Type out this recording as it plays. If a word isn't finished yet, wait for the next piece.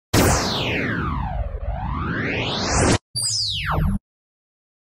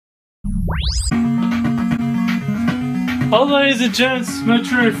Hello ladies and gents,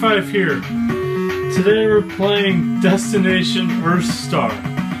 Metroid 5 here. Today we're playing Destination Earthstar,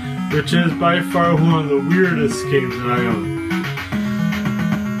 which is by far one of the weirdest games that I own.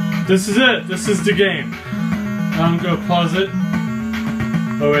 This is it, this is the game. I'm gonna pause it.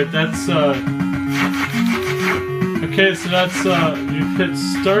 Oh wait, that's okay, so that's you hit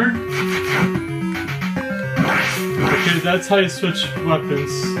start. Okay, that's how you switch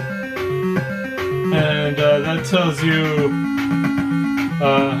weapons. And that tells you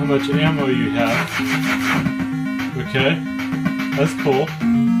how much ammo you have. Okay, that's cool.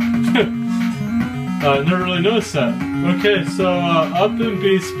 Never really noticed that. Okay, so up and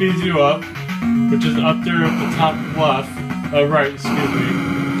B speeds you up, which is up there at the top left, right, excuse me.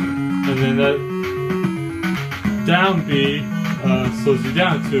 And then that down B slows you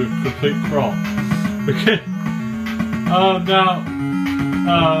down to a complete crawl. Okay.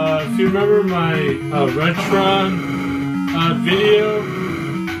 Now, if you remember my Retron video,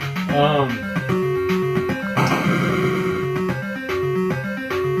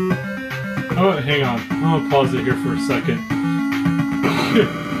 oh, hang on. I'm gonna pause it here for a second.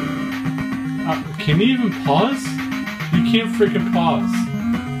 Can you even pause? You can't freaking pause.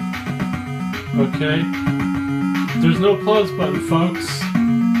 Okay. There's no pause button, folks.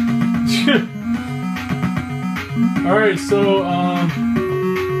 Alright, so,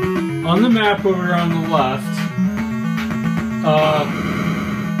 on the map over on the left,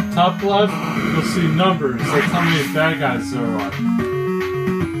 top left, you'll see numbers. That's how many bad guys there are.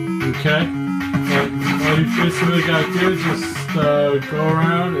 Okay? And all you basically gotta do is just go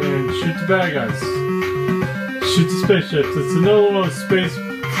around and shoot the bad guys. Shoot the spaceships. It's another one of space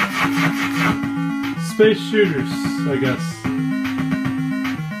shooters, I guess.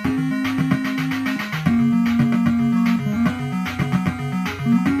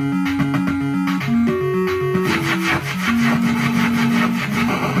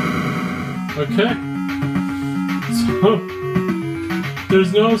 Okay, so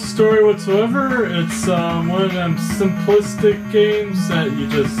there's no story whatsoever. It's one of them simplistic games that you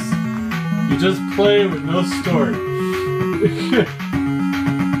just play with no story.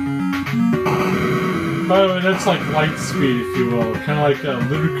 By the way, that's like light speed, if you will, kind of like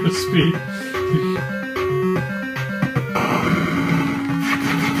ludicrous speed.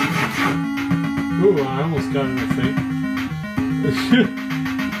 Ooh, I almost got it, I think.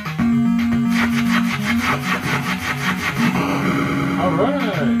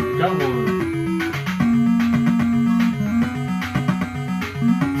 Alright, got one.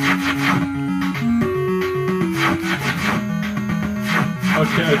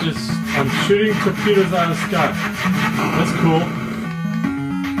 Okay, I'm shooting torpedoes out of the sky. That's cool.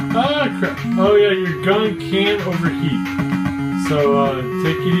 Ah, crap. Oh yeah, your gun can overheat. So,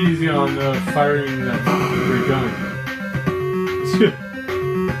 take it easy on firing your gun.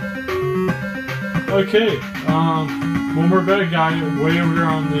 Okay, one more bad guy way over there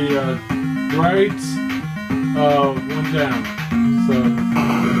on the right, one down. So,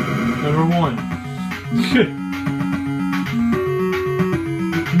 number one.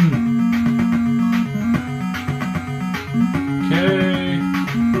 Okay,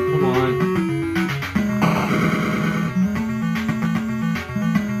 come on.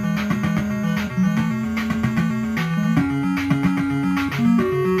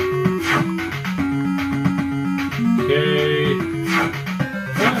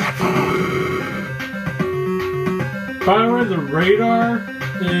 By the way, the radar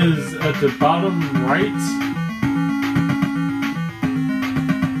is at the bottom right.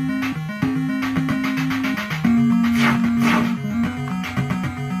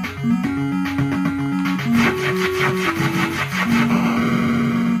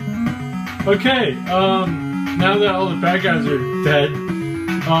 Okay, now that all the bad guys are dead,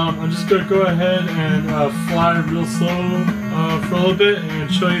 I'm just going to go ahead and fly real slow for a little bit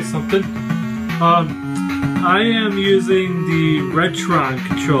and show you something. I am using the Retron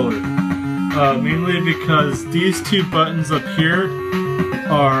controller, mainly because these two buttons up here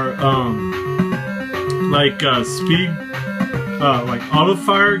are like speed, like auto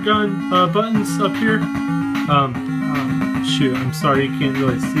fire gun buttons up here. Shoot, I'm sorry you can't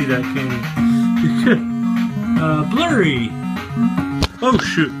really see that, can you? Blurry. Oh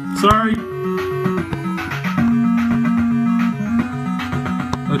shoot, sorry.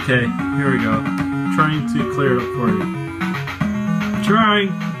 Okay, here we go. Trying to clear it up for you.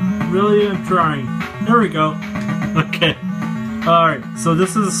 Trying. Really, I'm trying. There we go. Okay. Alright, so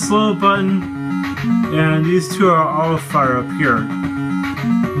this is a slow button, and these two are auto fire up here.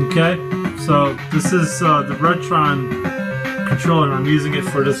 Okay? So this is the Retron controller, and I'm using it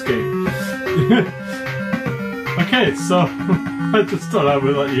for this game. Okay, so I just thought I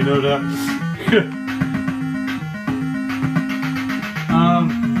would let you know that.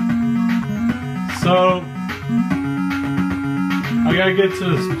 So I gotta get to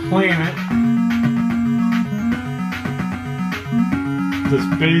this planet. This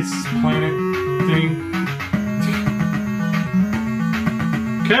base planet thing.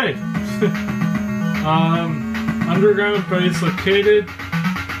 Okay. Underground base located.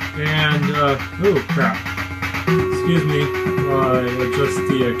 And, oh crap. Excuse me while I adjust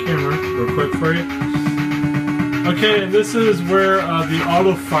the camera real quick for you. Okay, and this is where the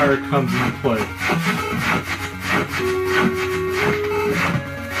auto fire comes into play.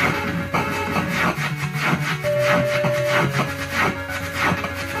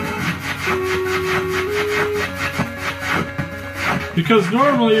 Because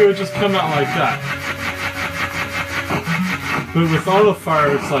normally it would just come out like that. But with auto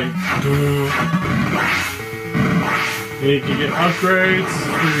fire, it's like, and you can get upgrades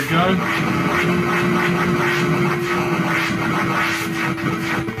for your gun.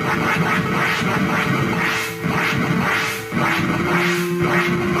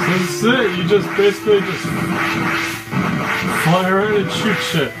 So that's it. You just basically just fly around and shoot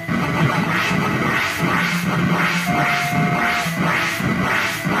shit.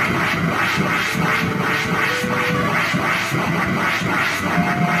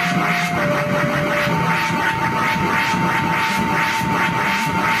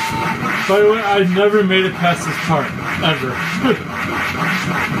 By the way, I never made it past this part, ever.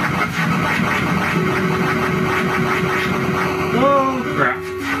 Oh crap.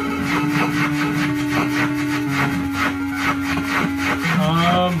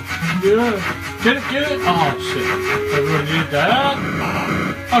 Yeah. Get it? Oh shit. Everyone need that?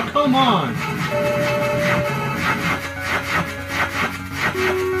 Oh, come on.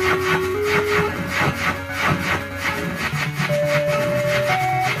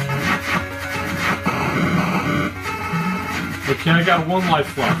 Okay, I got one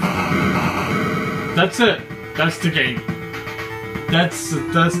life left. That's it. That's the game. That's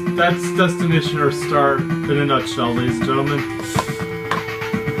Destination Earthstar in a nutshell, ladies and gentlemen.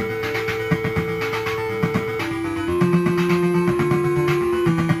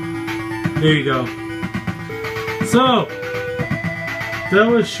 There you go. So that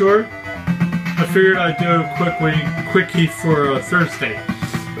was short. I figured I'd do a quickie for Thursday,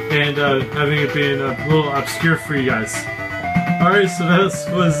 and having it being a little obscure for you guys. Alright, so this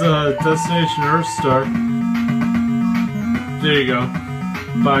was Destination Earthstar. There you go.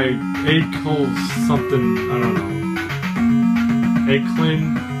 By Akel something, I don't know.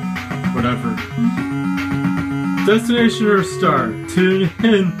 Akelin, whatever. Destination Earthstar. Tune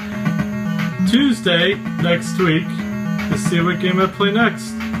in Tuesday next week to see what game I play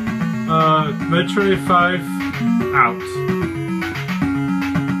next. Mediterranean 5 out.